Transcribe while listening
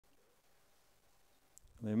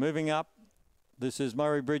They're moving up. This is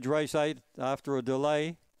Murray-Bridge Race-8 after a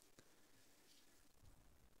delay.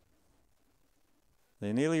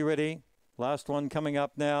 They're nearly ready. Last one coming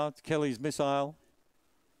up now. It's Kelly's Missile.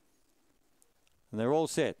 And they're all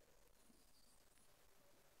set.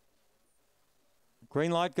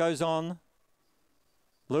 Green light goes on.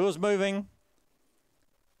 Lure's moving.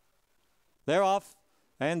 They're off.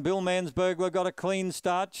 And Bill Mansbergler got a clean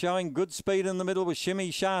start, showing good speed in the middle with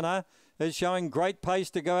Shimmy Shana. Is showing great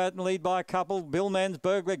pace to go out and lead by a couple. Bill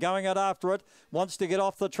Mansbergler going out after it. Wants to get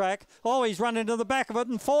off the track. Oh, he's run into the back of it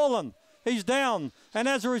and fallen. He's down. And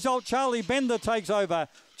as a result, Charlie Bender takes over.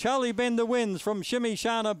 Charlie Bender wins from Shimmy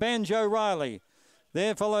Shana, Banjo Riley.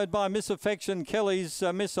 They're followed by Miss Affection, Kelly's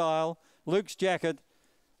Missile, Luke's Jacket.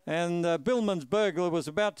 And Bill Mansbergler was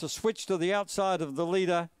about to switch to the outside of the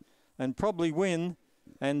leader and probably win.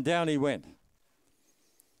 And down he went.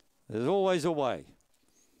 There's always a way.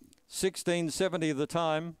 1670 the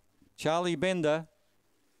time. Charlie Bender.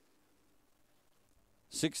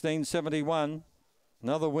 1671.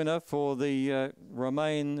 Another winner for the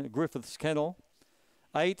Romain Griffiths kennel.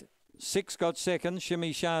 8-6 got second.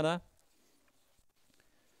 Shimmy Shana.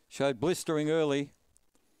 Showed blistering early.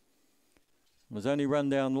 Was only run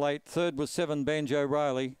down late. Third was 7 Banjo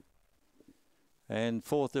Riley. And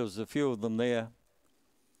fourth, there was a few of them there.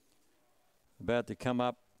 About to come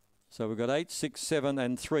up. So we've got 8, 6, 7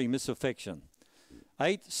 and 3, Miss Affection.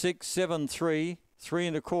 8, 6, 7, 3, 3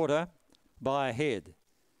 1/4 by a head.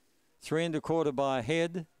 3 1/4 by a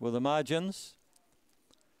head with the margins.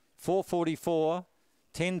 4:44,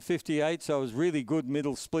 10:58, so it was really good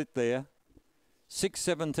middle split there.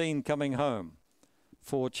 6:17 coming home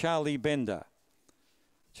for Charlie Bender.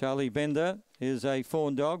 Charlie Bender is a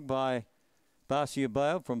fawn dog by Barcia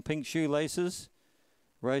Bale from Pink Shoelaces,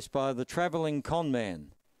 raced by the Travelling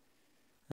Conman.